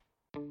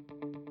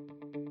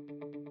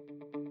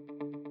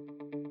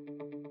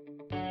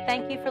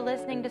Thank you for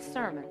listening to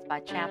sermons by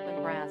Chaplain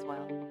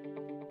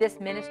Braswell. This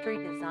ministry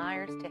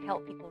desires to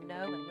help people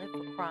know and live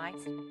for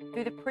Christ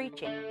through the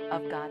preaching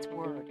of God's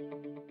Word.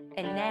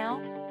 And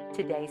now,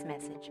 today's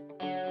message.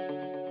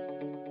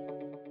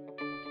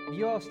 Do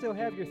you all still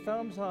have your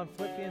thumbs on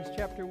Philippians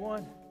chapter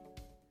 1?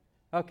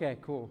 Okay,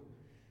 cool.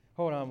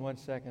 Hold on one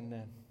second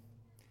then.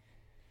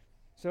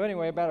 So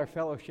anyway, about our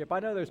fellowship. I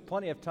know there's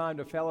plenty of time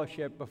to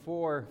fellowship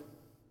before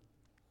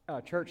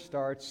church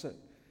starts.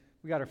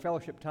 We got our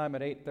fellowship time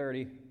at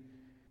 8:30.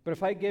 But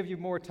if I give you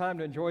more time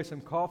to enjoy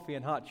some coffee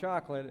and hot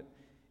chocolate,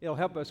 it'll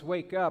help us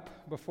wake up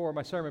before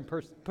my sermon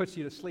puts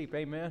you to sleep.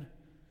 Amen?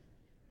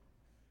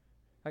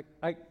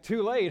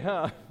 Too late,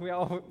 huh?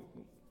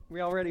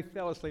 We already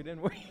fell asleep,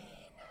 didn't we?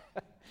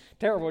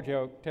 Terrible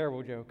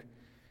joke.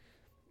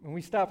 When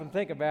we stop and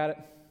think about it,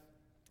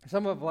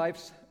 some of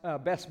life's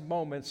best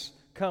moments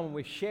come when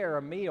we share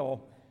a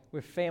meal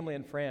with family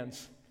and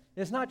friends.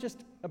 It's not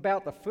just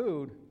about the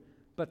food,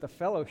 but the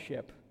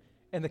fellowship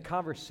and the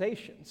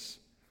conversations.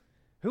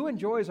 Who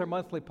enjoys our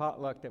monthly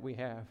potluck that we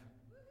have?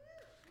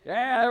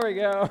 Yeah, there we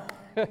go.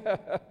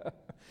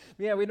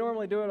 Yeah, we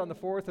normally do it on the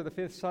 4th or the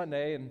 5th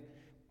Sunday, and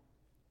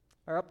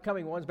our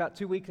upcoming one's about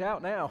 2 weeks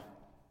out now.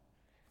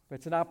 But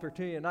it's an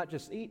opportunity to not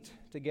just eat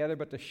together,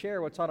 but to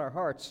share what's on our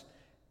hearts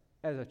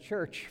as a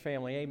church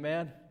family.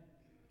 Amen?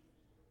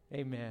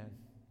 Amen.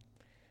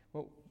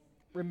 Well,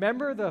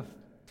 remember the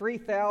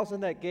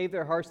 3,000 that gave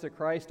their hearts to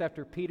Christ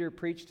after Peter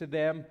preached to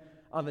them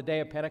on the day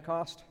of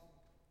Pentecost?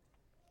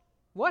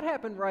 What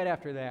happened right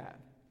after that?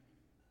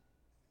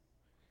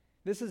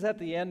 This is at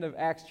the end of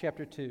Acts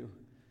chapter 2,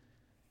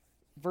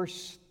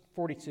 verse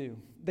 42.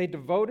 They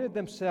devoted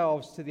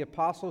themselves to the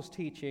apostles'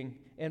 teaching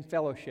and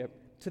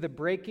fellowship, to the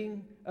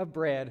breaking of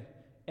bread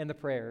and the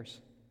prayers.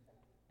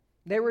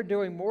 They were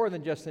doing more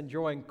than just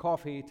enjoying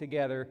coffee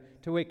together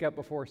to wake up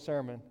before a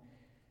sermon.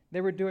 They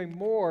were doing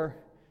more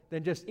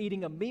than just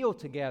eating a meal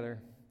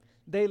together.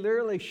 They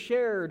literally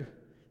shared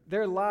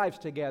their lives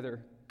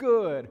together.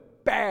 Good,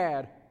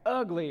 bad,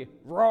 ugly,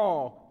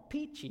 raw,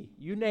 peachy,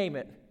 you name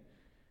it.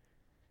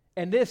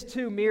 And this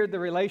too mirrored the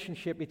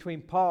relationship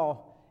between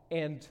Paul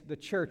and the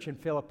church in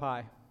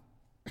Philippi.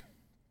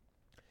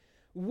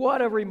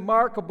 What a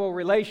remarkable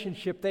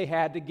relationship they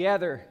had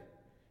together.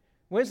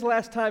 When's the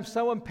last time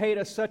someone paid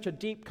us such a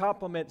deep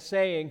compliment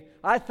saying,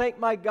 "I thank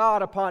my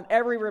God upon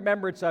every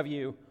remembrance of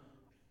you,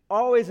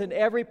 always in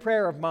every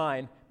prayer of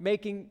mine,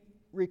 making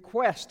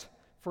request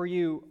for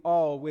you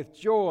all with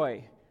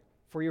joy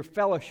for your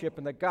fellowship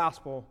in the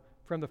gospel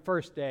from the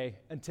first day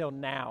until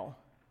now."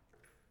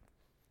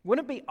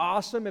 Wouldn't it be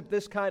awesome if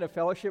this kind of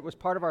fellowship was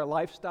part of our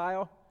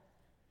lifestyle?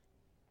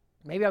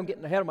 Maybe I'm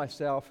getting ahead of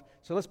myself,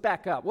 so let's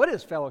back up. What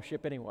is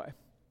fellowship anyway?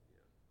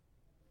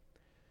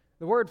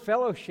 The word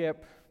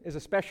fellowship is a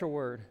special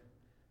word.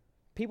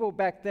 People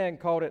back then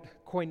called it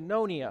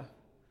koinonia,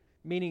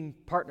 meaning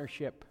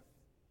partnership,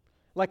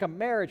 like a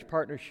marriage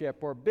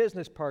partnership or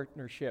business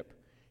partnership.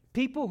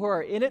 People who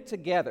are in it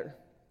together,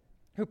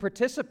 who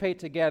participate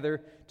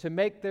together to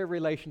make their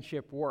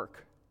relationship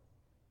work.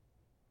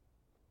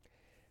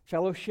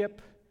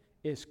 Fellowship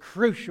is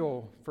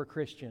crucial for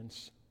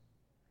Christians.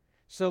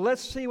 So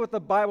let's see what the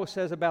Bible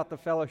says about the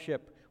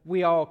fellowship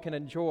we all can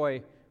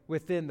enjoy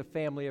within the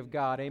family of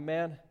God.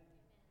 Amen?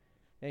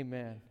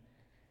 Amen.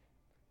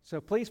 So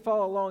please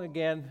follow along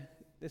again.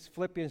 This is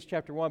Philippians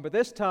chapter 1, but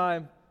this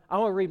time I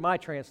want to read my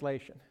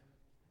translation.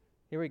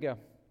 Here we go.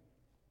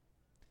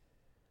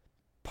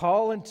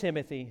 Paul and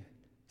Timothy,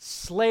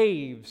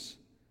 slaves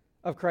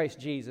of Christ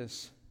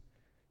Jesus,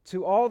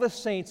 to all the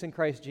saints in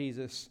Christ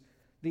Jesus,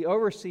 the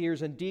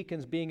overseers and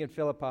deacons being in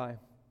Philippi,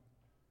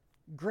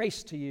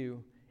 grace to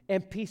you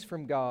and peace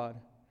from God,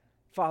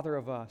 Father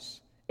of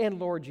us, and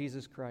Lord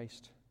Jesus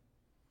Christ.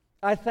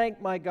 I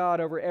thank my God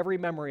over every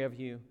memory of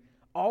you,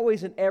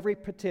 always in every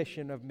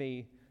petition of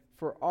me,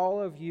 for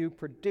all of you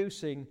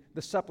producing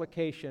the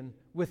supplication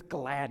with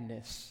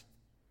gladness.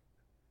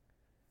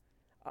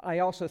 I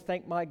also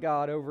thank my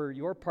God over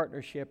your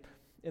partnership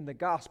in the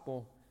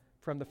gospel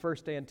from the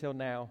first day until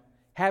now,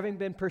 having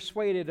been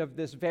persuaded of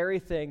this very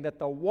thing, that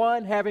the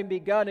one having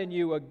begun in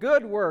you a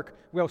good work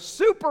will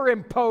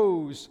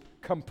superimpose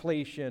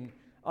completion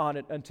on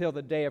it until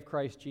the day of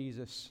Christ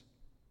Jesus.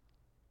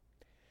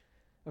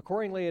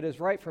 Accordingly, it is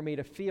right for me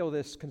to feel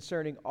this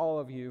concerning all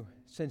of you,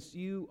 since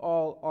you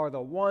all are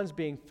the ones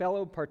being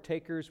fellow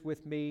partakers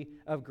with me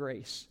of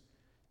grace,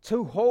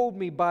 to hold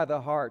me by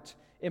the heart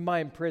in my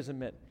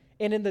imprisonment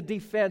and in the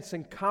defense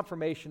and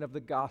confirmation of the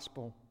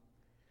gospel.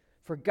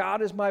 For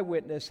God is my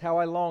witness how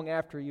I long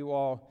after you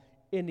all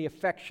in the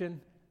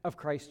affection of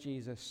Christ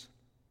Jesus.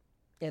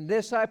 In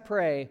this I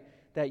pray,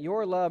 that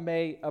your love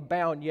may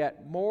abound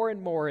yet more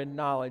and more in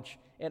knowledge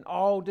and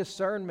all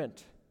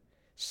discernment,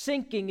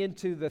 sinking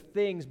into the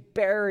things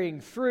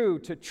bearing through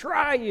to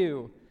try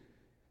you,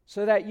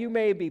 so that you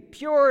may be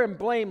pure and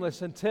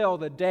blameless until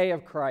the day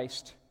of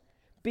Christ,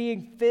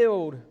 being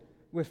filled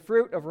with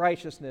fruit of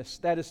righteousness,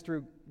 that is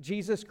through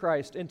Jesus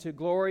Christ, into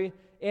glory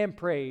and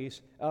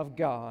praise of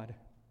God.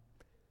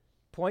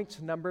 Point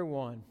number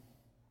 1.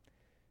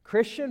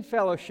 Christian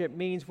fellowship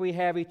means we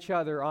have each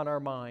other on our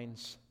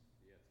minds.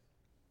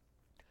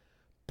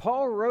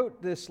 Paul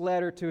wrote this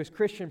letter to his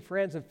Christian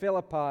friends in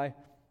Philippi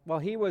while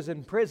he was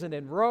in prison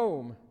in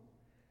Rome.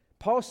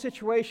 Paul's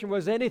situation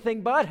was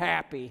anything but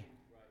happy.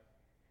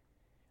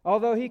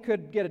 Although he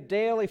could get a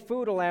daily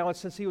food allowance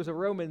since he was a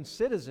Roman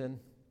citizen,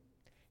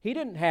 he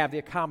didn't have the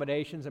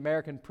accommodations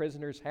American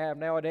prisoners have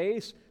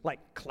nowadays, like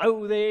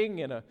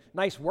clothing and a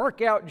nice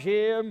workout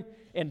gym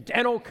and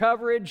dental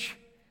coverage.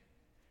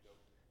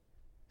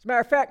 As a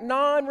matter of fact,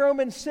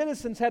 non-Roman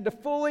citizens had to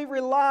fully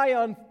rely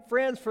on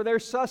friends for their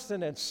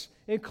sustenance,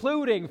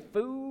 including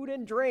food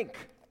and drink.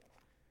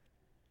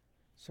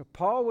 So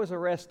Paul was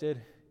arrested,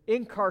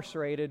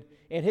 incarcerated,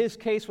 and his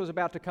case was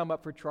about to come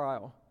up for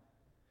trial.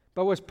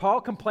 But was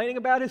Paul complaining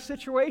about his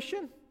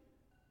situation?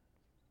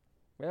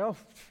 Well,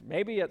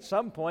 maybe at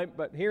some point,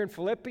 but here in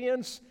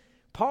Philippians,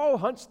 Paul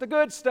hunts the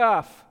good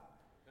stuff.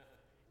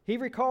 He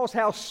recalls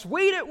how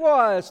sweet it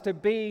was to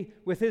be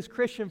with his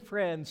Christian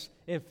friends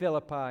in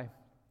Philippi.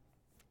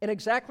 And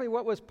exactly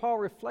what was Paul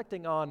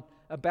reflecting on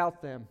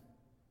about them?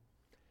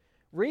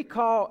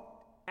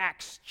 Recall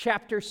Acts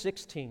chapter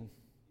 16.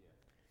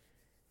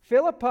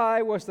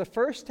 Philippi was the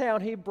first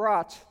town he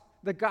brought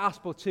the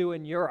gospel to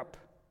in Europe.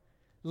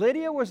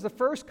 Lydia was the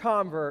first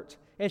convert,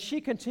 and she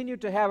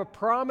continued to have a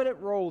prominent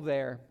role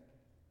there.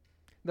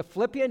 The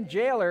Philippian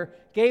jailer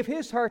gave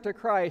his heart to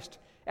Christ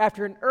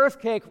after an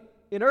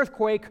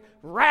earthquake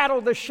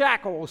rattled the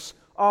shackles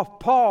off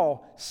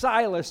Paul,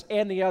 Silas,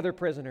 and the other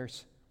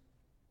prisoners.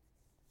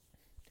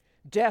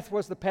 Death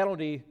was the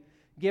penalty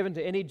given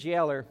to any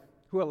jailer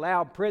who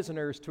allowed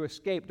prisoners to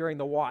escape during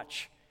the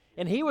watch.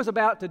 And he was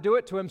about to do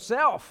it to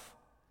himself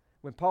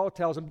when Paul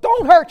tells him,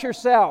 "Don't hurt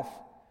yourself.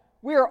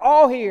 We are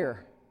all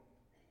here."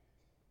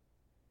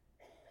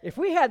 If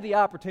we had the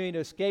opportunity to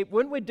escape,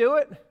 wouldn't we do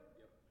it?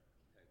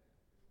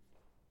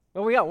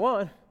 Well, we got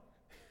one.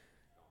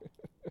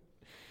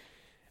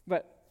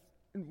 But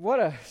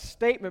what a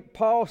statement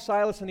Paul,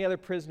 Silas, and the other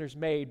prisoners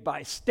made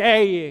by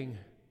staying.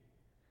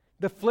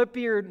 The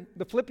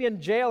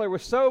Philippian jailer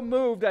was so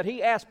moved that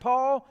he asked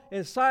Paul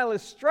and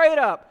Silas straight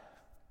up,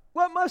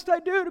 "What must I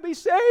do to be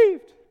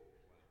saved?"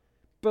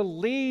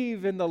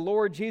 "Believe in the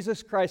Lord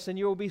Jesus Christ and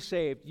you will be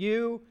saved,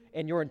 you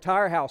and your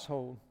entire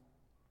household."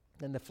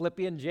 And the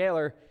Philippian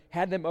jailer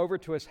had them over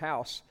to his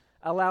house,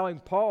 allowing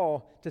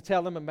Paul to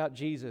tell them about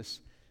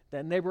Jesus.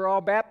 Then they were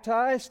all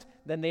baptized.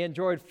 Then they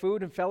enjoyed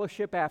food and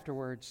fellowship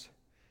afterwards.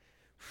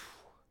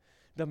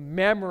 The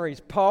memories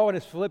Paul and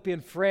his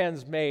Philippian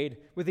friends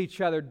made with each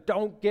other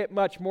don't get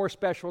much more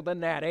special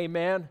than that.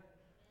 Amen?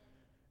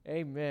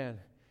 Amen.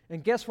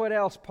 And guess what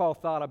else Paul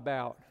thought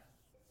about?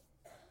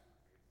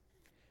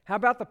 How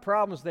about the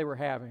problems they were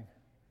having?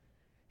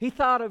 He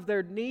thought of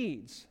their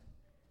needs,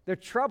 their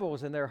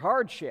troubles, and their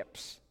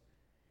hardships.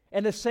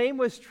 And the same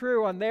was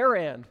true on their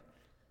end.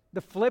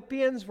 The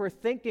Philippians were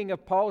thinking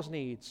of Paul's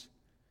needs.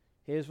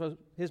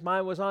 His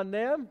mind was on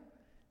them.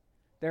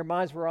 Their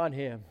minds were on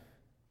him.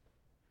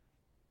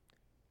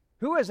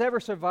 Who has ever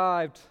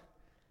survived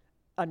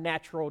a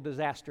natural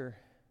disaster?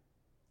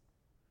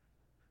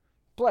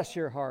 Bless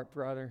your heart,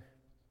 brother.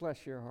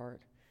 Bless your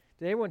heart.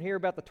 Did anyone hear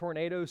about the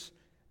tornadoes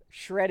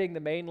shredding the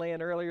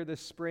mainland earlier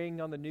this spring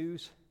on the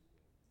news?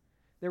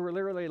 There were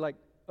literally like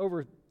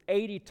over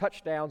 80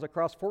 touchdowns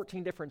across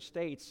 14 different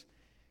states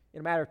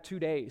in a matter of 2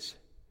 days.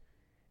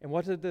 And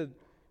what did the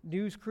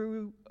news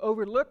crew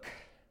overlook?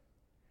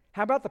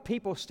 How about the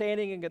people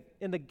standing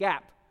in the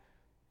gap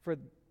for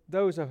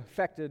those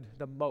affected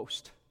the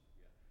most?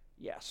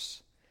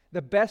 Yes.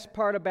 The best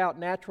part about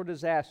natural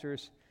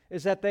disasters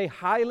is that they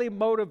highly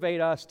motivate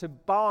us to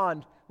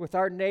bond with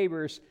our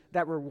neighbors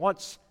that were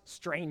once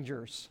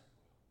strangers.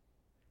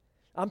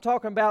 I'm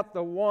talking about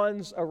the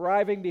ones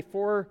arriving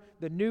before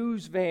the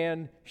news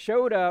van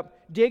showed up,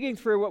 digging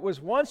through what was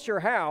once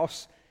your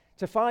house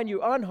to find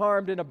you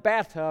unharmed in a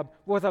bathtub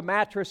with a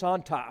mattress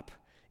on top.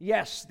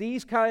 Yes,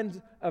 these kinds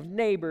of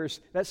neighbors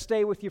that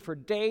stay with you for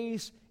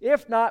days,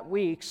 if not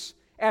weeks,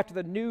 after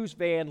the news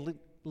van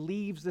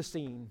leaves the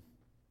scene.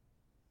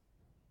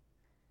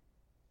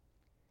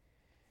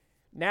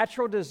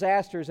 Natural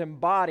disasters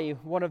embody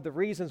one of the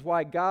reasons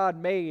why God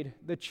made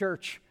the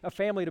church a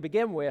family to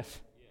begin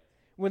with.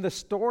 When the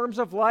storms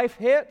of life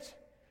hit,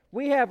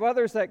 we have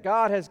others that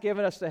God has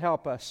given us to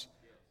help us.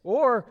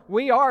 Or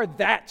we are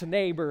that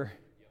neighbor.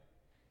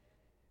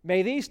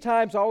 May these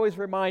times always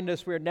remind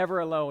us we're never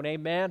alone.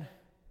 Amen?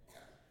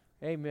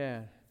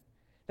 Amen.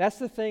 That's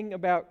the thing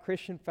about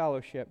Christian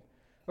fellowship.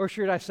 Or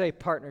should I say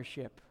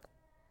partnership?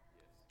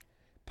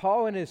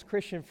 Paul and his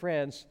Christian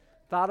friends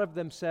thought of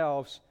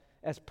themselves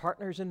as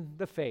partners in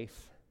the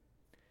faith.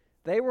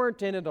 They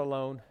weren't in it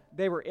alone.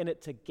 They were in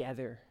it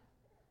together.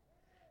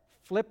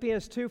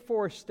 Philippians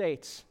 2:4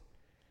 states,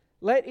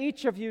 Let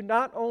each of you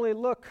look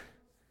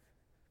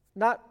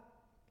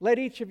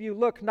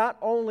not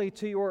only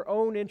to your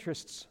own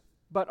interests,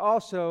 but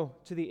also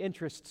to the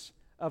interests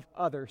of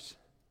others.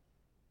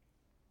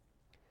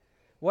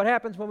 What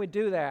happens when we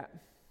do that?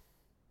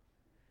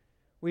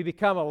 We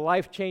become a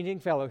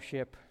life-changing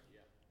fellowship.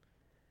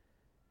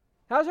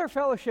 How's our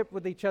fellowship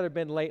with each other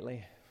been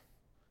lately?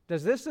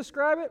 Does this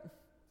describe it?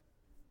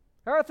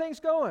 How are things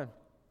going?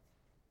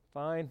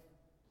 Fine.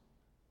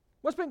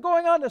 What's been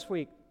going on this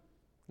week?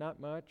 Not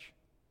much.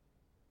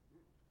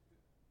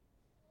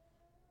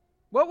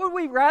 What would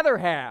we rather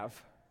have?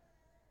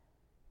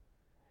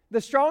 The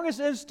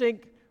strongest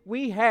instinct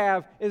we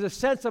have is a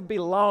sense of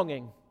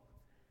belonging.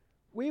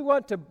 We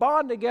want to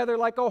bond together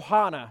like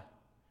Ohana.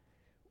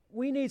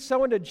 We need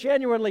someone to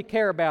genuinely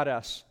care about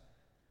us.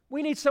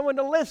 We need someone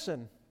to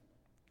listen.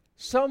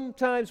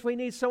 Sometimes we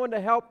need someone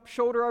to help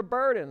shoulder our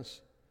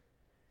burdens.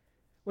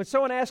 When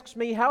someone asks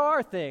me, how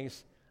are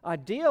things?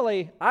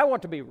 Ideally, I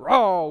want to be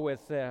raw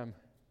with them.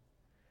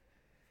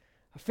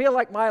 I feel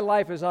like my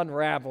life is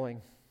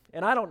unraveling,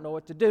 and I don't know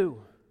what to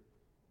do.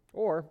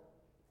 Or,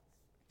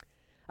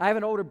 I have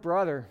an older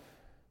brother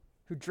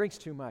who drinks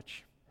too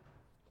much.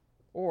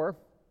 Or,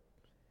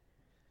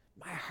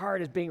 my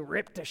heart is being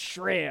ripped to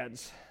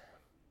shreds.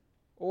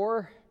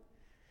 Or,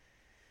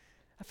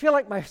 I feel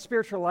like my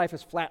spiritual life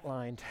is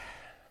flatlined.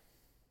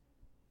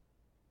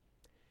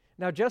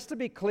 Now, just to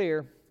be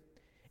clear,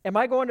 am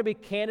I going to be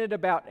candid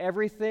about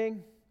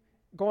everything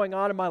going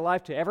on in my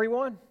life to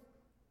everyone?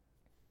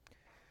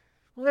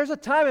 Well, there's a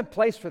time and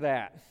place for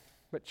that.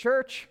 But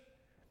church,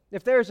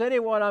 if there's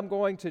anyone I'm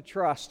going to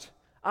trust,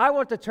 I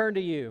want to turn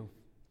to you.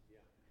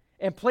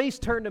 And please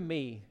turn to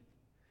me.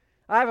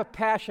 I have a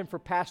passion for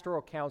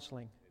pastoral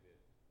counseling.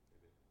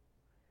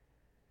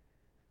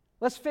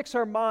 Let's fix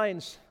our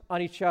minds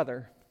on each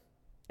other.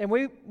 And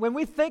when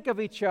we think of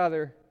each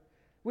other,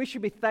 we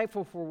should be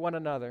thankful for one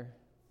another.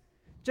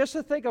 Just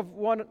to think of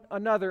one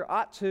another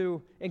ought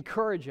to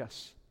encourage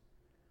us.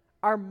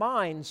 Our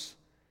minds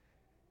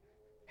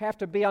have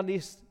to be on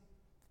these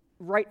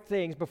right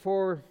things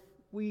before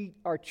we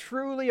are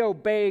truly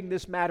obeying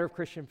this matter of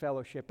Christian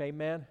fellowship.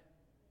 Amen?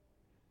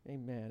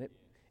 Amen.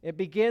 It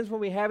begins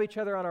when we have each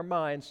other on our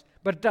minds,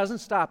 but it doesn't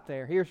stop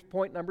there. Here's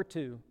point number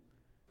 2.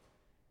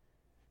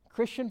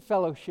 Christian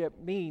fellowship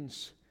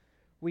means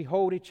we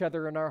hold each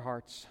other in our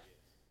hearts.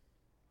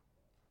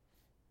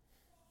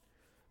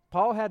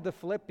 Paul had the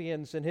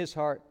Philippians in his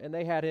heart, and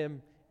they had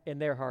him in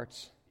their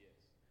hearts.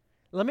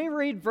 Let me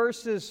read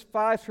verses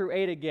 5 through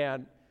 8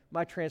 again,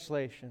 my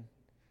translation.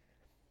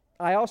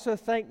 I also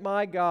thank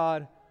my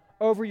God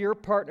over your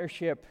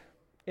partnership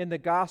in the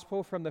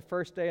gospel from the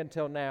first day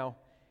until now,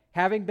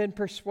 having been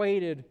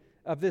persuaded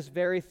of this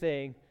very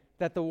thing,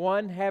 that the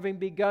one having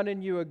begun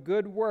in you a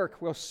good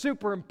work will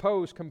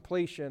superimpose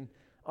completion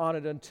on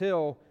it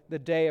until the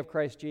day of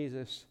Christ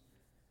Jesus.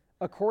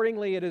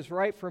 Accordingly, it is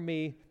right for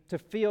me to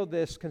feel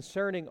this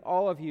concerning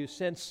all of you,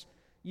 since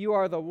you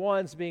are the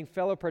ones being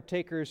fellow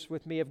partakers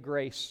with me of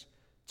grace,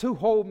 to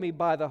hold me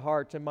by the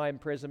heart in my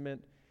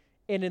imprisonment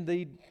and in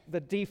the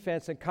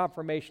defense and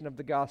confirmation of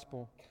the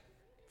gospel.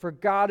 For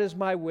God is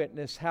my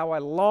witness, how I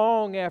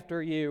long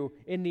after you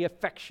in the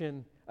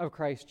affection of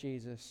Christ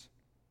Jesus.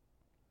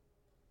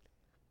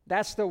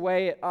 That's the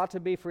way it ought to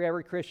be for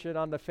every Christian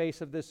on the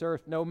face of this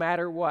earth, no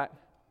matter what.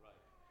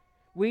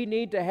 We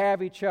need to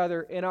have each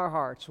other in our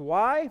hearts.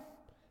 Why?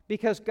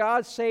 Because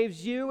God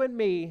saves you and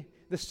me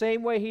the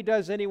same way He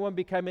does anyone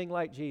becoming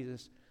like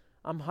Jesus.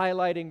 I'm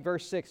highlighting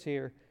verse 6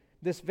 here.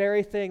 This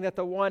very thing, that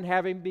the one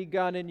having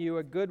begun in you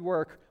a good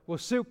work will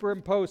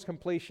superimpose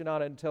completion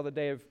on it until the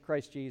day of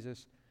Christ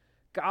Jesus.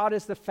 God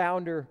is the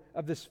founder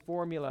of this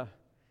formula,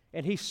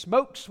 and He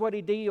smokes what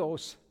He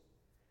deals.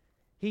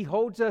 He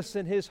holds us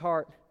in His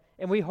heart,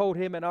 and we hold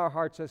Him in our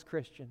hearts as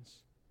Christians.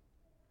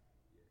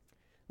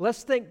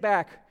 Let's think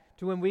back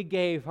to when we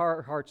gave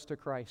our hearts to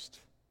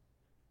Christ.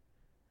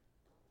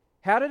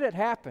 How did it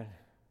happen?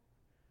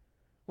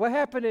 What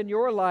happened in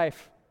your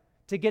life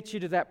to get you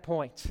to that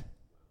point?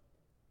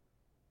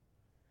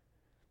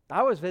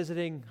 I was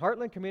visiting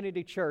Heartland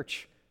Community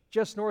Church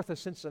just north of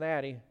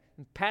Cincinnati,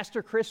 and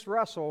Pastor Chris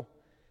Russell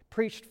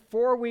preached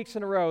 4 weeks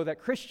in a row that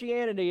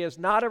Christianity is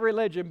not a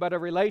religion but a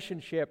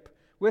relationship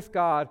with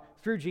God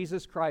through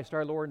Jesus Christ,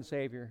 our Lord and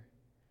Savior.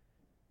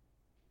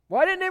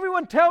 Why didn't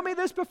everyone tell me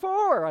this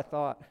before? I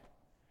thought.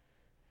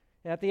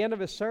 And at the end of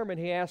his sermon,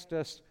 he asked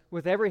us,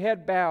 with every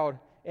head bowed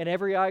and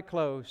every eye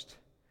closed,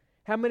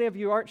 how many of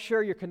you aren't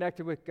sure you're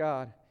connected with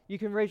God? You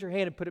can raise your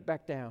hand and put it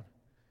back down.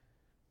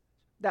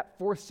 That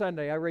fourth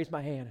Sunday, I raised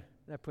my hand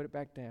and I put it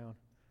back down.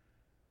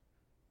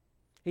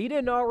 He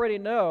didn't already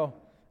know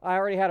I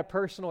already had a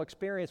personal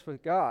experience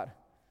with God.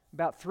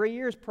 About 3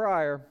 years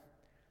prior,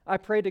 I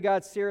prayed to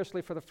God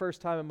seriously for the first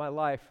time in my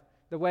life,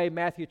 the way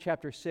Matthew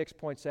chapter 6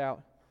 points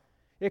out.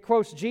 It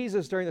quotes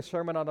Jesus during the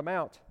Sermon on the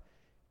Mount,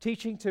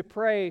 teaching to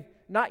pray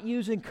not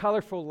using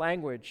colorful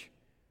language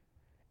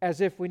as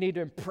if we need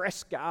to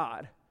impress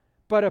God,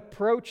 but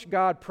approach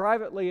God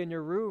privately in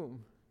your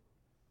room.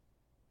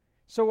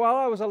 So while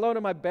I was alone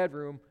in my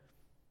bedroom,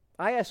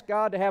 I asked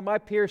God to have my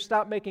peers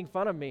stop making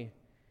fun of me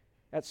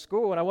at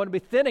school, and I wanted to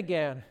be thin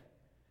again.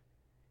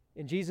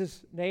 In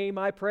Jesus' name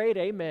I prayed,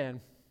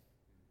 amen.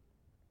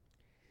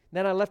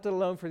 Then I left it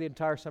alone for the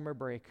entire summer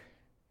break.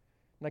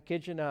 And I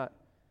kid you not,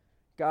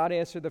 God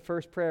answered the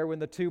first prayer when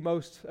the two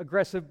most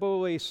aggressive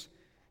bullies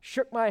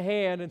shook my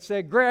hand and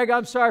said, "Greg,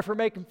 I'm sorry for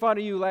making fun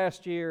of you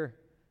last year."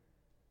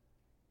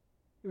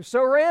 It was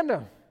so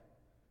random.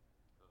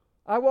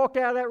 I walked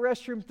out of that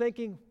restroom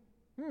thinking,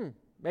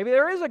 maybe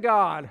there is a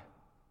God.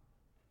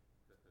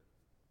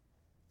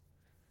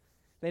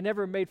 They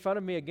never made fun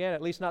of me again,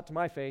 at least not to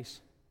my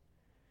face.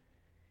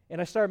 And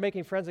I started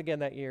making friends again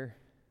that year.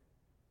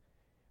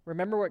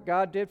 Remember what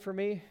God did for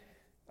me?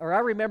 Or I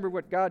remembered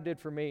what God did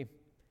for me.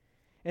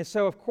 And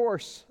so, of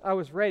course, I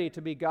was ready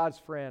to be God's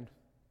friend.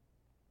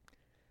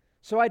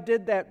 So I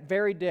did that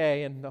very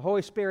day, and the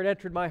Holy Spirit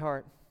entered my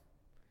heart.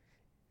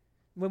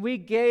 When we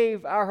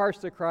gave our hearts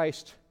to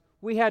Christ,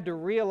 we had to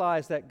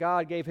realize that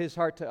God gave His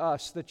heart to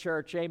us, the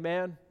church.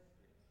 Amen?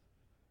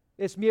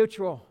 It's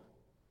mutual.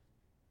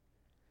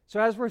 So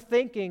as we're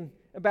thinking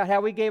about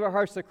how we gave our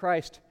hearts to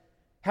Christ,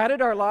 how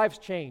did our lives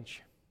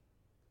change?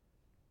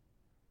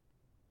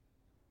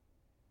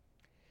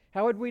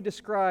 How would we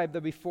describe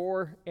the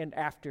before and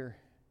after?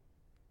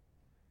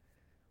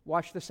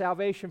 Watch the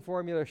salvation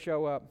formula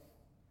show up.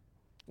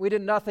 We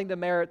did nothing to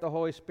merit the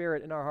Holy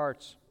Spirit in our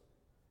hearts.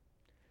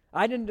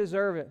 I didn't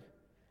deserve it.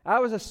 I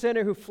was a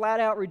sinner who flat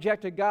out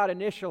rejected God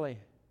initially.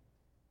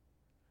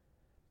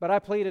 But I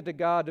pleaded to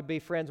God to be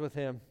friends with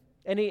Him.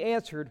 And He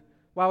answered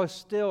while I was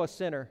still a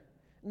sinner,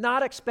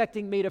 not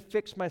expecting me to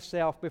fix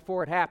myself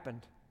before it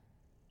happened.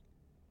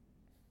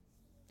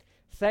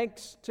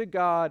 Thanks to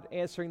God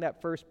answering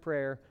that first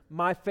prayer,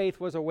 my faith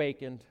was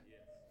awakened.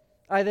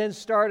 I then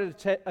started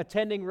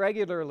attending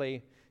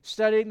regularly,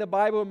 studying the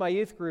Bible in my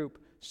youth group,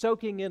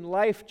 soaking in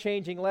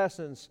life-changing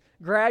lessons,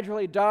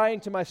 gradually dying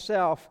to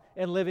myself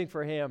and living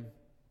for Him.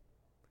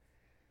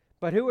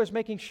 But who was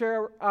making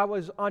sure I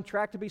was on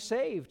track to be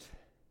saved?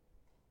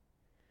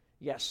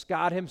 Yes,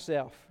 God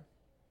Himself.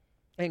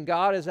 And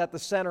God is at the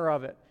center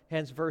of it.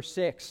 Hence verse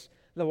 6.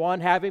 The one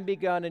having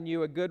begun in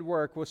you a good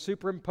work will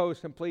superimpose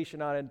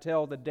completion on it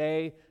until the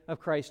day of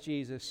Christ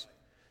Jesus.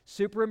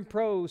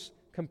 Superimpose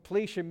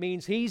completion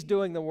means He's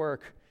doing the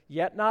work.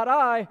 Yet not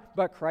I,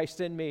 but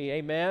Christ in me.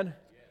 Amen?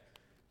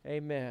 Yes.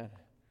 Amen.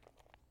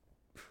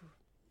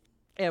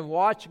 And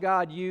watch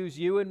God use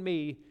you and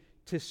me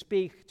to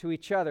speak to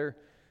each other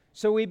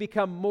so we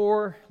become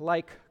more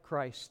like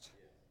Christ.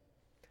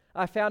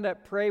 I found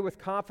at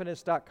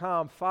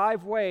praywithconfidence.com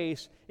 5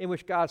 ways in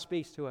which God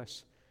speaks to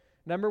us.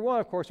 Number 1,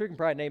 of course, we can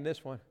probably name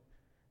this one,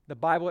 the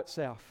Bible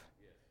itself.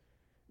 Yes.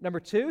 Number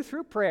 2,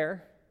 through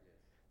prayer.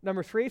 Yes.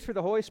 Number 3, through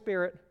the Holy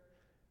Spirit.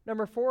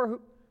 Number 4,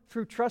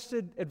 through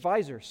trusted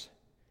advisors.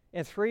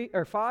 And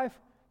 5,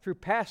 through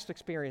past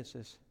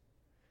experiences.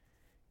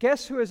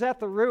 Guess who is at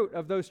the root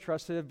of those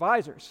trusted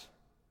advisors?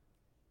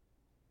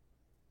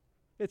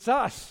 It's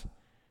us,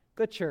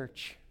 the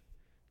church.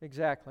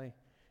 Exactly.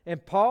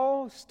 And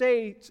Paul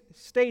states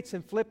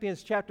in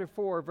Philippians chapter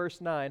 4, verse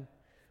 9,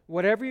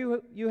 whatever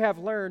you have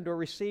learned or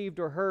received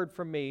or heard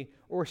from me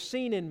or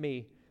seen in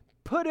me,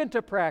 put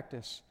into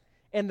practice,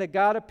 and the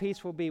God of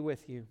peace will be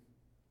with you.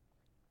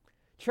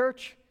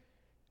 Church,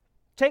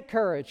 take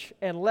courage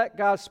and let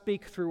God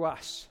speak through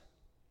us.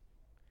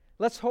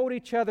 Let's hold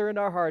each other in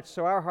our hearts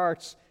so our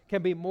hearts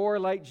can be more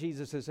like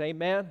Jesus's.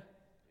 Amen?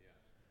 Yeah.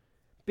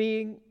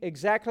 Being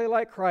exactly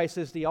like Christ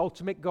is the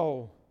ultimate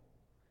goal.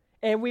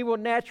 And we will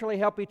naturally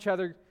help each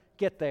other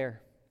get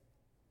there.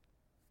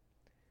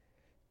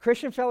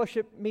 Christian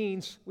fellowship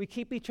means we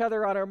keep each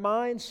other on our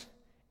minds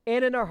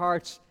and in our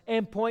hearts.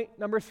 And point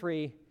number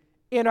 3,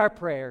 in our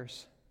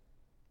prayers.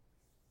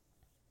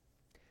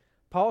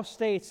 Paul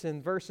states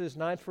in verses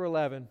 9 through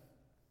 11,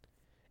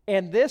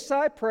 and this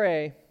I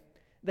pray,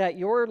 that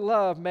your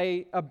love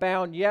may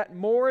abound yet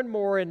more and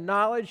more in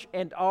knowledge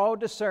and all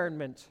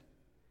discernment,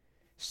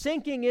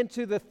 sinking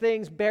into the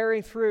things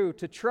bearing through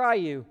to try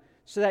you,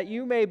 so that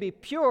you may be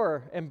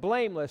pure and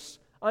blameless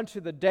unto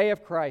the day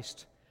of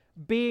Christ,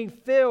 being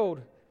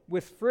filled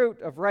with fruit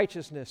of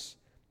righteousness,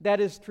 that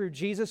is through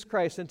Jesus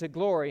Christ, unto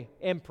glory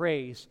and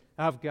praise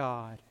of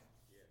God.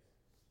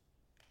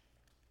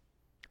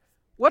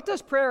 What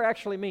does prayer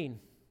actually mean?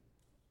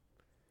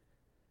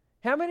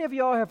 How many of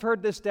y'all have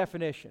heard this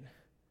definition?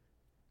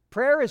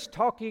 Prayer is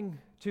talking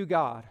to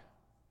God.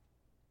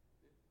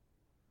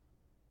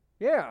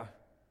 Yeah,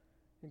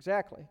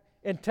 exactly.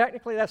 And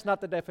technically, that's not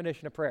the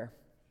definition of prayer.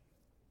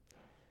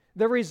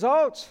 The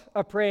result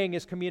of praying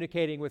is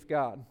communicating with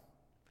God.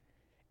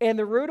 And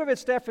the root of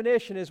its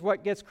definition is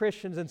what gets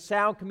Christians in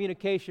sound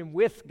communication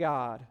with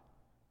God.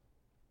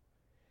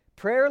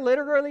 Prayer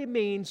literally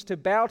means to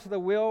bow to the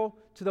will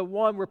to the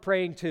one we're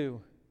praying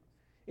to.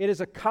 It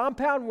is a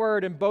compound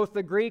word in both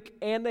the Greek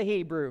and the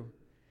Hebrew.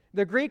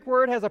 The Greek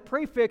word has a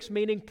prefix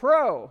meaning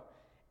pro,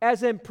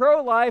 as in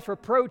pro-life or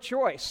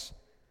pro-choice.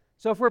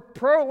 So if we're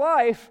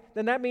pro-life,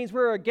 then that means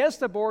we're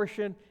against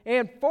abortion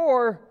and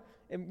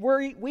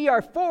we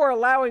are for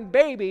allowing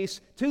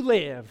babies to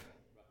live.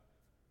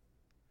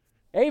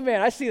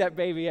 Amen. I see that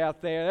baby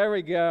out there. There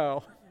we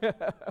go.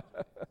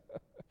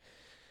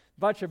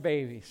 Bunch of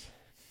babies.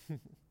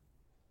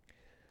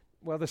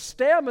 Well, the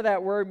stem of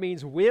that word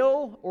means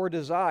will or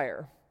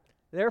desire.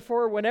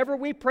 Therefore, whenever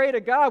we pray to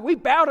God, we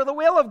bow to the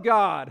will of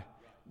God.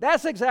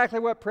 That's exactly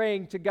what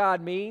praying to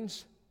God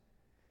means.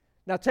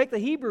 Now take the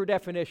Hebrew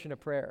definition of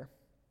prayer.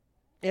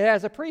 It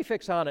has a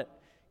prefix on it,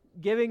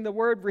 giving the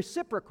word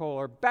reciprocal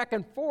or back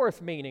and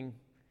forth meaning.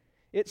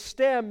 Its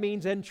stem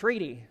means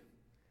entreaty.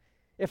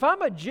 If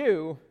I'm a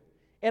Jew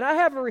and I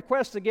have a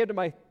request to give to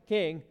my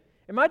king,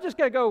 am I just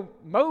going to go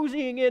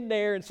moseying in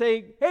there and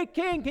say, hey,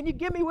 king, can you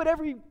give me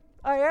whatever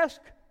I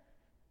ask?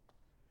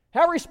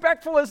 How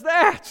respectful is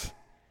that?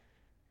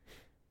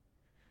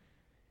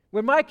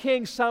 When my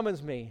king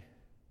summons me,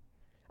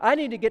 I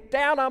need to get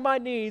down on my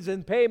knees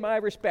and pay my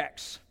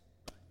respects.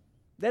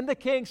 Then the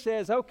king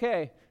says,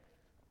 okay,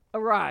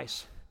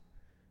 arise.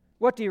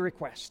 What do you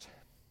request?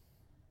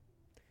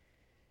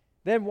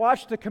 Then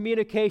watch the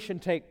communication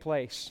take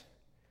place.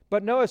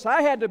 But notice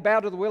I had to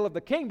bow to the will of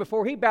the king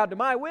before he bowed to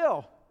my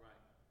will.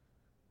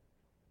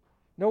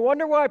 No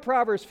wonder why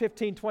Proverbs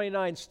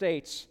 15:29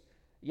 states,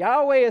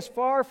 Yahweh is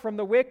far from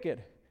the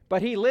wicked,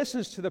 but he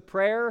listens to the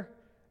prayer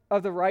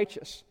of the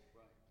righteous.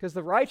 Because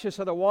the righteous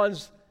are the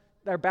ones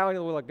that are bowing to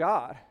the will of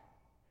God.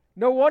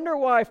 No wonder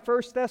why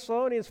 1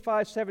 Thessalonians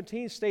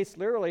 5:17 states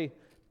literally,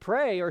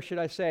 pray, or should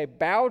I say,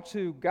 bow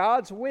to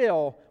God's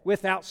will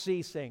without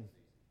ceasing.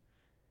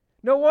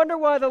 No wonder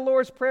why the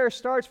Lord's Prayer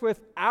starts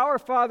with, Our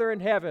Father in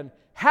heaven,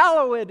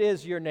 hallowed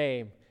is your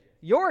name.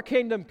 Your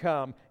kingdom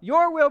come.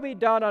 Your will be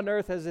done on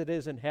earth as it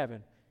is in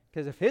heaven.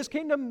 Because if his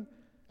kingdom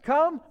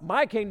come,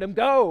 my kingdom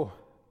go.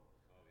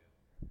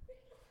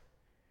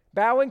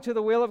 Bowing to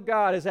the will of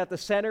God is at the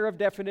center of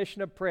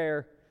definition of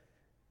prayer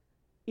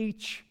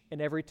each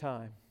and every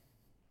time.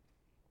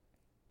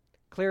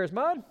 Clear as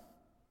mud?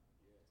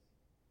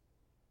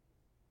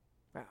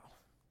 Wow.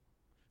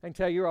 I can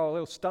tell you're all a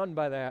little stunned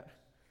by that.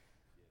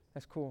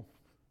 That's cool.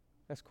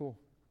 That's cool.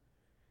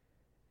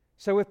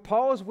 So with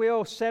Paul's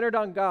will centered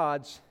on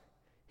God's,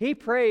 he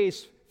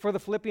prays for the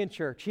Philippian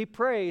church. He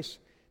prays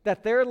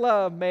that their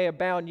love may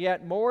abound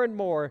yet more and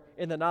more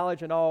in the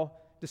knowledge and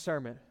all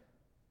discernment.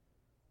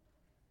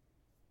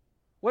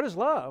 What is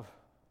love?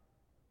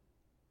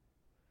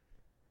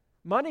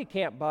 Money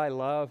can't buy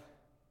love.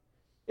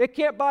 It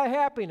can't buy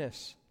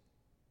happiness.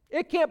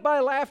 It can't buy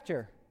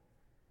laughter.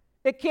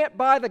 It can't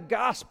buy the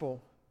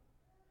gospel.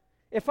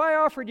 If I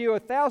offered you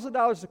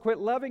 $1,000 to quit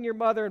loving your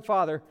mother and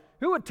father,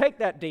 who would take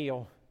that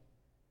deal?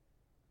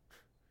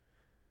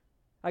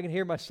 I can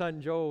hear my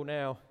son Joel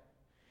now.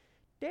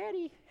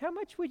 Daddy, how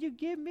much would you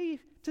give me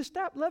to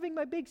stop loving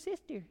my big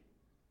sister?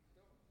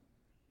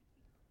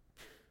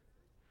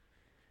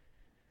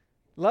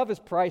 Love is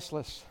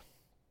priceless,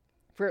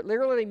 for it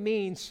literally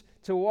means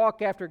to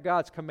walk after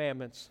God's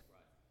commandments.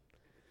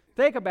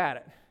 Think about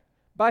it.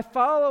 By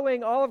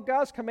following all of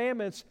God's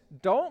commandments,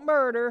 don't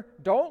murder,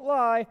 don't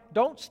lie,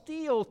 don't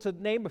steal, to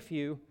name a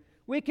few,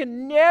 we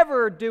can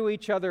never do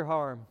each other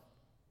harm.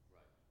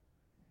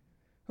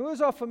 Who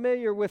is all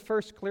familiar with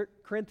 1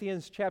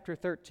 Corinthians chapter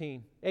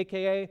 13,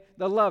 a.k.a.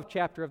 the love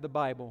chapter of the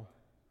Bible?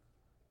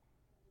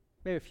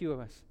 Maybe a few of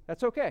us.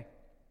 That's okay.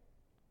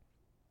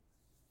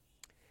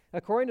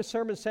 According to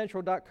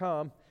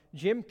SermonCentral.com,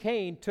 Jim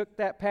Kane took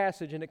that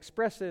passage and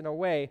expressed it in a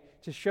way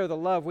to show the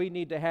love we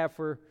need to have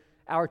for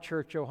our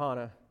church,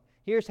 Johanna.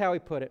 Here's how he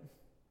put it.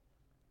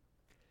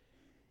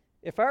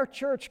 If our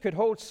church could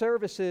hold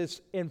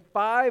services in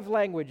 5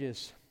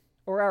 languages,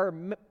 or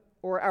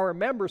our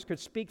members could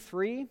speak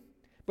 3,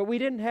 but we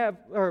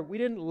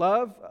didn't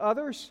love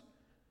others,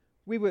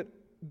 we would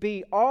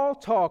be all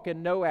talk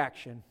and no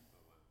action.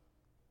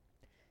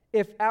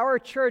 If our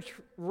church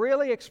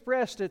really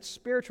expressed its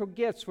spiritual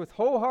gifts with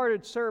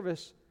wholehearted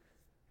service,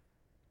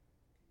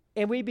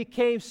 and we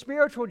became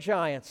spiritual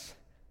giants,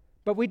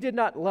 but we did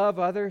not love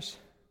others,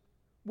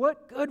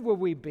 what good would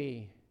we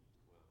be?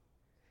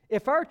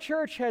 If our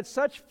church had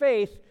such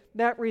faith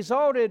that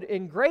resulted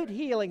in great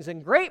healings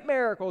and great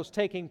miracles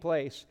taking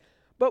place,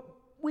 but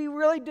we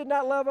really did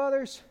not love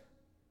others,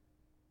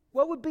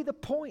 what would be the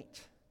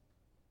point?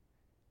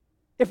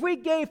 If we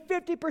gave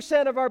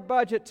 50% of our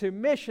budget to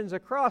missions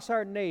across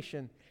our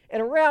nation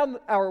and around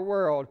our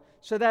world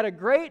so that a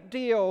great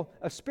deal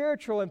of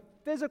spiritual and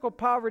physical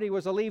poverty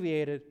was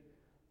alleviated,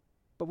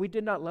 but we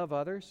did not love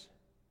others,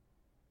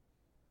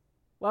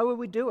 why would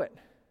we do it?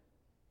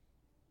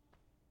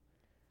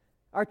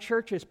 Our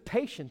church is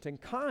patient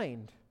and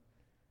kind.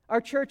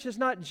 Our church is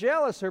not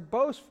jealous or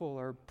boastful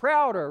or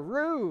proud or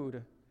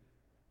rude.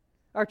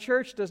 Our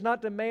church does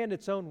not demand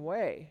its own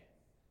way.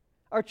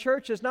 Our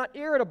church is not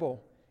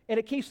irritable, and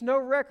it keeps no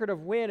record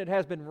of when it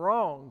has been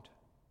wronged.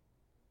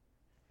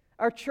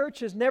 Our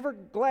church is never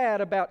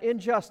glad about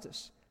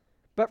injustice,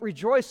 but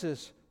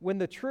rejoices when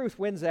the truth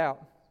wins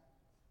out.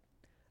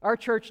 Our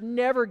church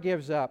never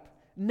gives up,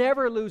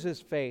 never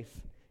loses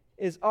faith,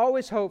 is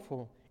always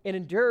hopeful, and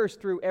endures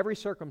through every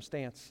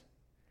circumstance.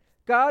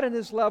 God and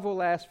His love will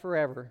last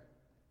forever.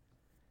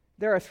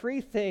 There are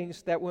 3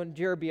 things that will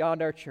endure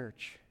beyond our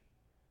church: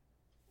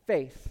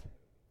 faith,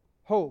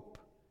 hope,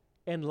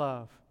 and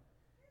love.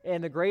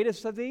 And the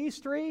greatest of these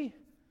 3,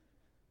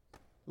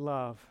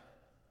 love.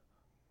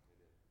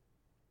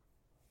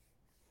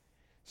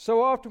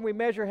 So often we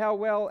measure how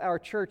well our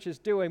church is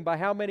doing by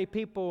how many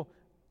people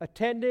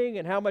attending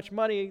and how much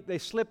money they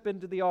slip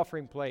into the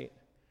offering plate.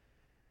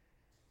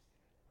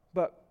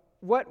 But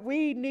what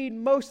we need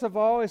most of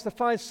all is to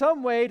find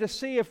some way to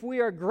see if we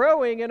are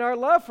growing in our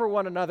love for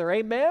one another.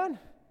 Amen?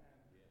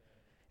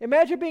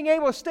 Imagine being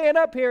able to stand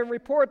up here and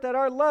report that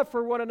our love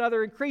for one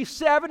another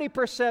increased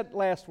 70%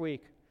 last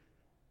week.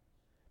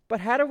 But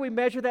how do we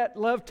measure that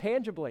love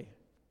tangibly?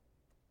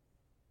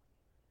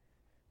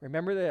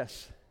 Remember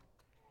this.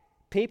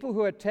 People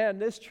who attend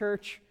this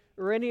church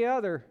or any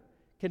other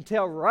can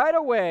tell right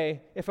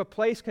away if a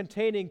place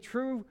containing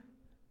true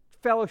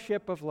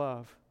fellowship of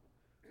love.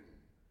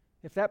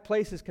 If that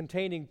place is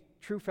containing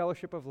true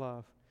fellowship of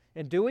love.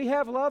 And do we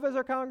have love as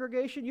our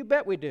congregation? You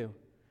bet we do.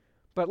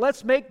 But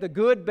let's make the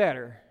good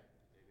better.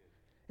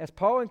 As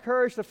Paul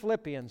encouraged the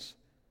Philippians,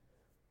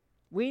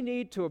 we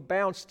need to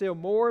abound still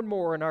more and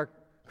more in our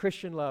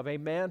Christian love.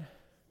 Amen?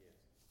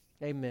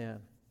 Amen.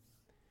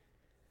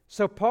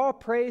 So Paul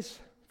prays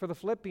for the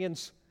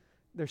Philippians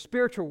their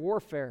spiritual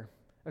warfare,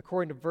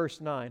 according to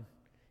verse 9.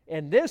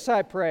 And this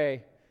I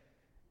pray,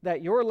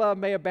 that your love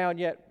may abound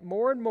yet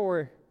more and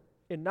more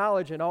in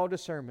knowledge and all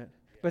discernment.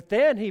 But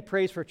then he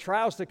prays for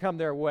trials to come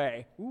their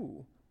way.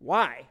 Ooh,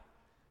 why?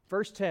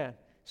 Verse 10,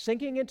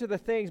 sinking into the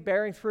things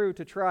bearing fruit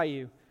to try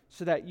you,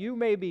 so that you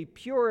may be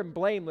pure and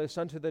blameless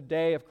unto the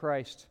day of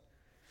Christ.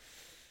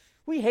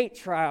 We hate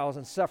trials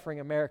and suffering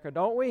in America,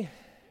 don't we?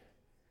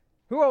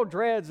 Who all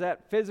dreads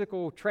that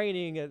physical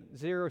training at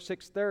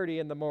 6:30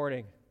 in the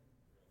morning?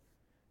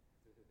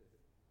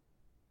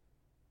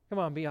 Come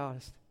on, be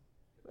honest.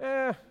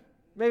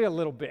 Maybe a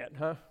little bit,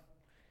 huh?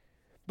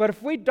 But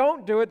if we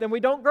don't do it, then we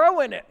don't grow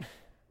in it.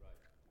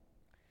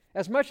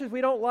 As much as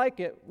we don't like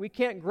it, we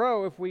can't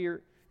grow if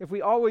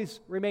we always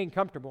remain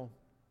comfortable.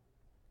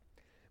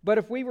 But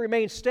if we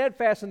remain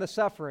steadfast in the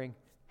suffering,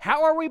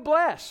 how are we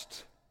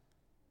blessed?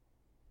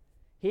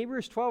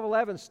 Hebrews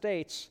 12:11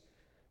 states,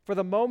 for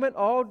the moment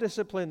all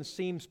discipline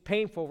seems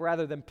painful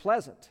rather than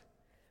pleasant,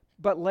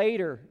 but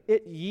later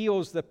it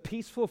yields the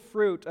peaceful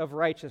fruit of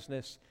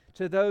righteousness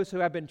to those who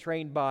have been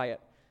trained by it.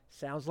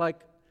 Sounds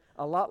like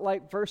a lot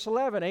like verse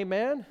 11,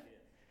 amen?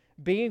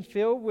 Being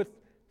filled with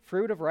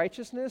fruit of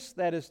righteousness,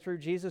 that is through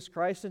Jesus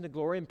Christ in the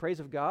glory and praise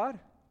of God.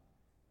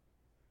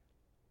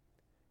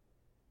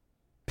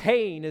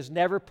 Pain is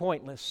never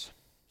pointless,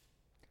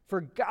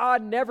 for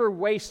God never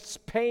wastes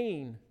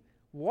pain.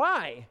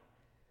 Why?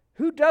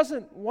 Who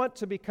doesn't want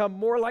to become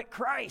more like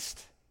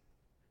Christ?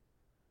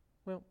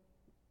 Well,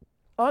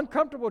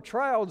 uncomfortable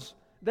trials,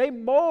 they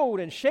mold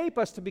and shape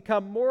us to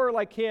become more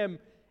like Him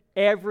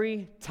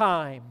every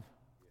time.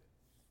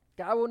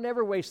 God will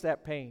never waste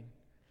that pain.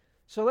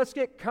 So let's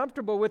get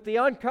comfortable with the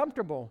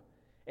uncomfortable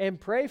and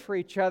pray for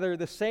each other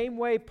the same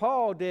way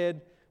Paul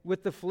did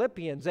with the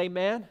Philippians.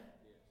 Amen?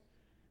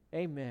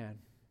 Amen.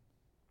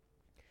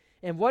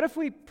 And what if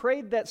we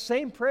prayed that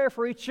same prayer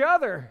for each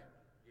other?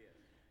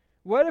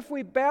 What if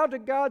we bowed to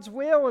God's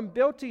will and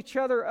built each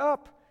other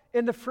up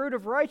in the fruit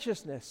of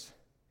righteousness?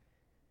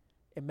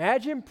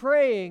 Imagine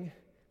praying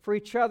for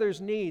each other's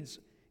needs,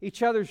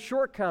 each other's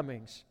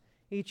shortcomings,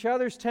 each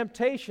other's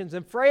temptations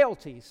and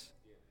frailties.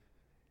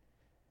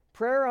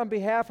 Prayer on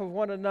behalf of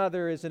one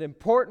another is an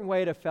important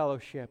way to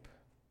fellowship,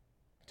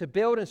 to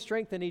build and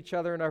strengthen each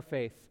other in our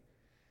faith.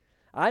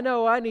 I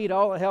know I need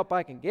all the help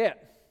I can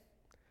get.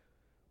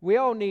 We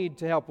all need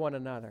to help one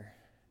another.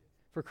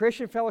 For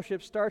Christian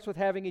fellowship starts with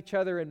having each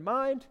other in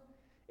mind,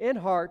 in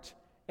heart,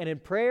 and in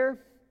prayer,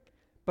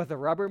 but the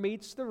rubber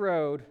meets the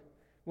road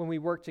when we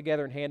work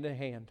together hand in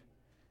hand.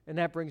 And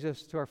that brings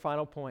us to our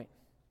final point.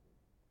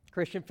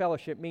 Christian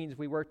fellowship means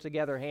we work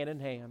together hand in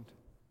hand.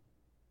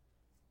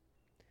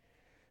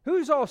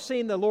 Who's all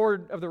seen the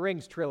Lord of the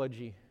Rings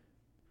trilogy?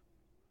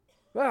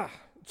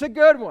 It's a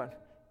good one.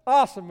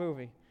 Awesome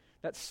movie.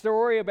 That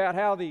story about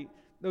how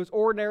those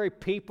ordinary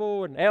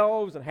people and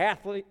elves and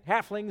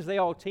halflings, they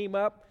all team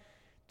up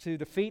to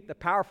defeat the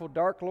powerful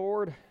Dark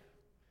Lord.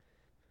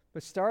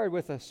 But started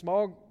with a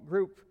small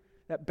group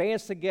that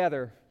bands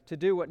together to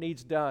do what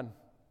needs done.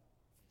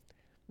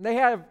 And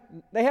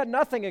they had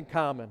nothing in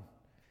common.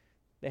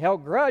 They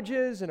held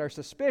grudges and are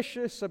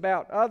suspicious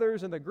about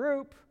others in the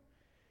group.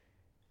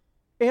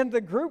 And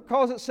the group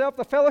calls itself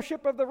the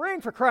Fellowship of the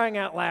Ring, for crying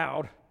out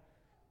loud.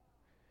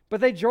 But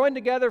they joined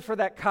together for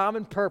that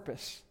common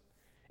purpose.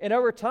 And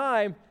over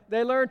time,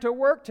 they learned to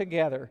work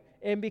together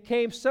and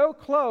became so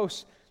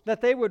close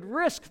that they would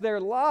risk their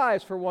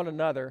lives for one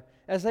another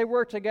as they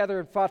worked together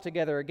and fought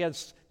together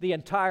against the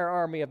entire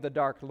army of the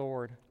Dark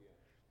Lord.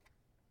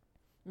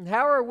 And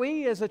how are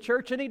we as a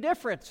church any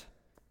different?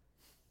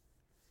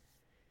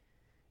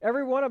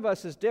 Every one of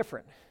us is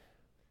different.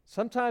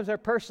 Sometimes our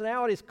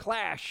personalities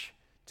clash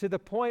to the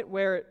point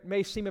where it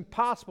may seem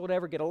impossible to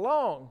ever get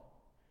along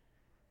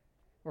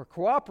or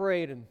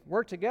cooperate and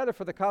work together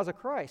for the cause of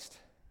Christ.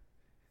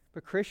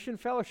 But Christian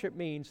fellowship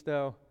means,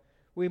 though,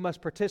 we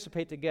must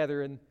participate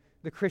together in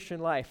the Christian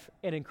life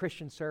and in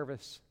Christian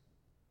service.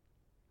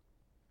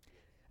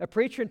 A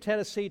preacher in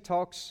Tennessee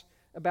talks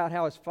about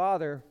how his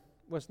father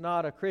was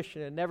not a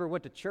Christian and never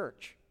went to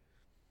church.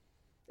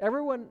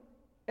 Everyone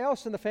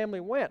else in the family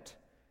went,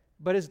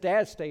 but his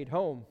dad stayed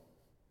home.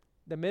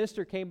 The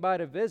minister came by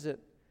to visit,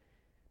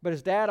 but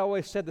his dad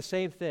always said the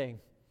same thing.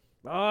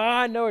 Oh,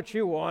 I know what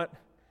you want.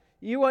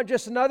 You want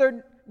just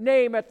another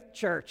name at the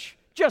church,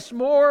 just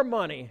more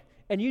money,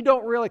 and you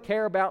don't really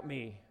care about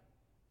me.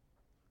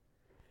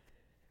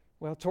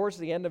 Well, towards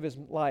the end of his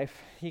life,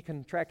 he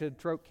contracted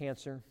throat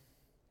cancer.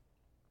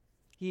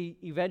 He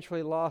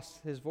eventually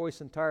lost his voice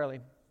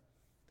entirely.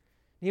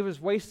 He was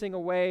wasting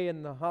away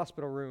in the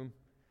hospital room,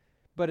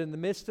 but in the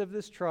midst of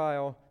this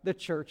trial, the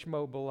church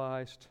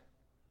mobilized.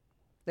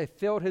 They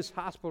filled his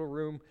hospital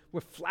room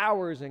with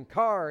flowers and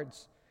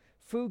cards.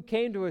 Food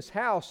came to his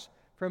house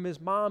from his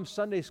mom's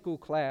Sunday school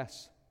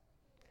class.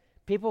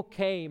 People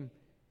came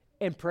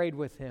and prayed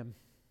with him.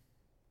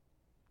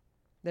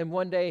 Then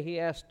one day he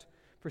asked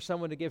for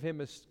someone to give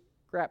him a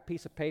scrap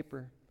piece of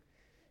paper.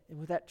 And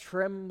with that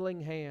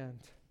trembling hand,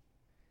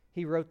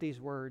 he wrote these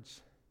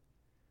words,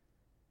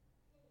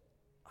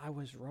 I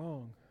was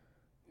wrong.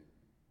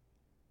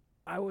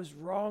 I was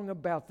wrong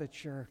about the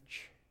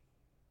church.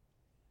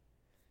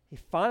 He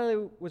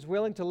finally was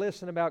willing to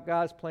listen about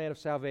God's plan of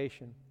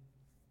salvation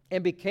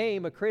and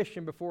became a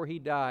Christian before he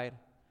died.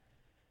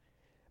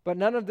 But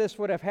none of this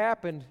would have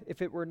happened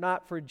if it were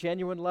not for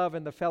genuine love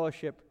and the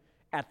fellowship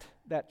at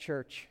that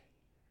church.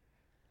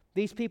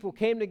 These people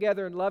came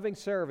together in loving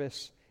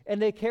service, and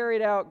they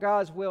carried out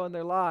God's will in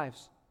their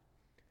lives.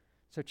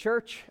 So,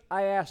 church,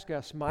 I ask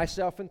us,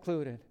 myself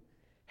included,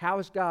 how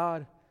is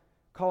God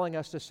calling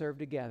us to serve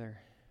together?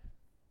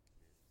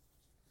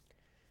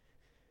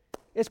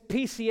 It's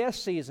PCS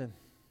season.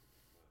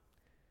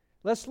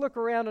 Let's look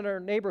around in our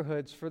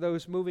neighborhoods for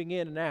those moving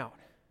in and out.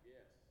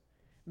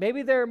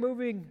 Maybe they're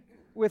moving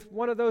with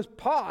one of those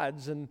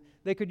pods and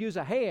they could use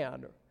a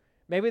hand.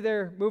 Maybe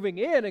they're moving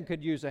in and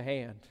could use a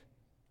hand.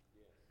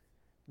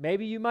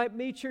 Maybe you might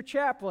meet your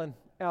chaplain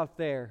out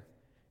there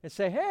and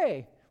say,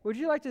 hey, would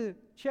you like to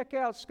check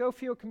out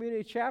Schofield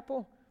Community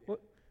Chapel?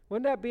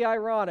 Wouldn't that be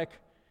ironic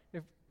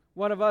if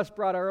one of us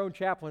brought our own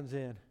chaplains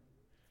in?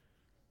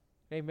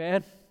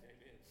 Amen?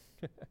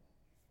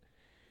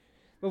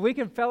 But we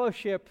can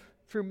fellowship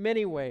through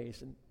many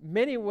ways. In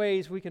many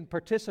ways we can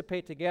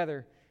participate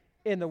together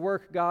in the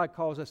work God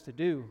calls us to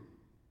do.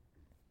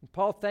 And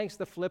Paul thanks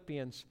the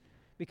Philippians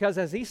because,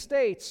 as he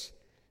states,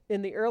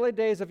 in the early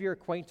days of your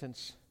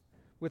acquaintance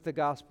with the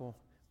gospel,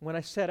 when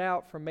I set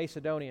out from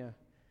Macedonia,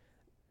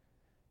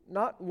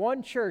 not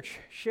one church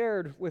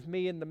shared with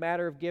me in the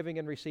matter of giving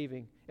and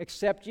receiving,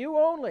 except you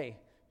only.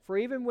 For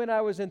even when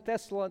I was in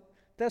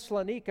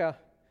Thessalonica,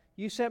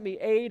 you sent me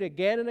aid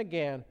again and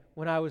again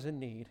when I was in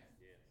need.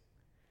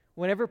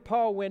 Whenever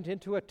Paul went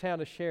into a town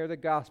to share the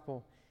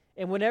gospel,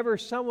 and whenever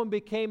someone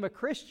became a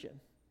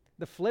Christian,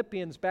 the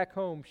Philippians back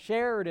home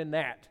shared in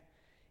that,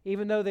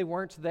 even though they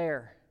weren't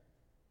there.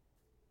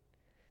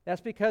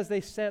 That's because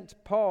they sent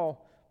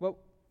Paul what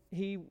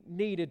he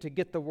needed to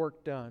get the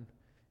work done.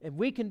 And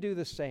we can do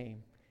the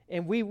same,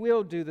 and we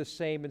will do the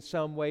same in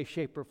some way,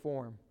 shape, or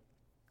form.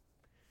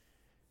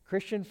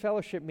 Christian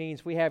fellowship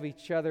means we have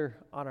each other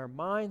on our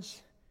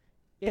minds,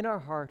 in our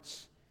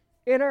hearts,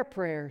 in our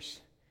prayers,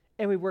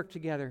 and we work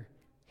together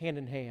hand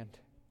in hand.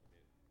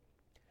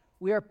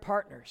 We are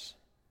partners.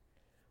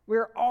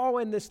 We're all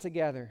in this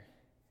together.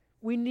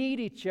 We need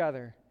each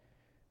other.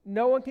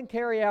 No one can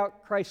carry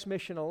out Christ's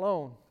mission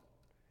alone.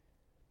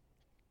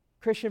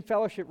 Christian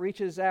fellowship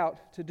reaches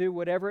out to do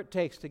whatever it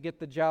takes to get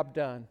the job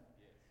done.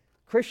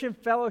 Christian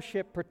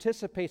fellowship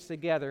participates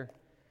together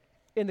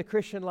in the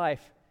Christian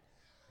life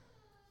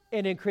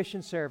and in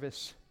Christian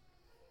service.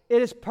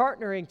 It is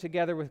partnering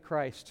together with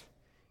Christ.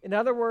 In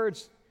other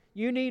words,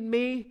 you need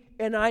me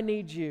and I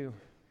need you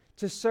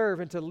to serve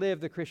and to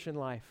live the Christian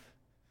life.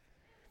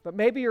 But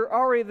maybe you're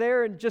already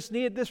there and just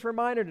needed this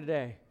reminder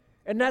today,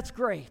 and that's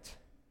great.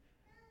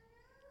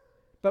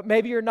 But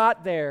maybe you're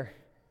not there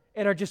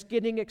and are just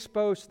getting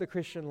exposed to the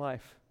Christian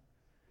life.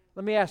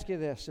 Let me ask you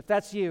this. If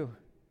that's you,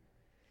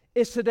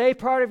 is today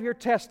part of your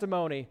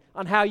testimony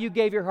on how you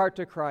gave your heart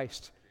to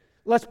Christ?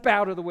 Let's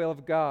bow to the will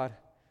of God.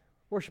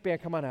 Worship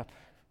band, come on up.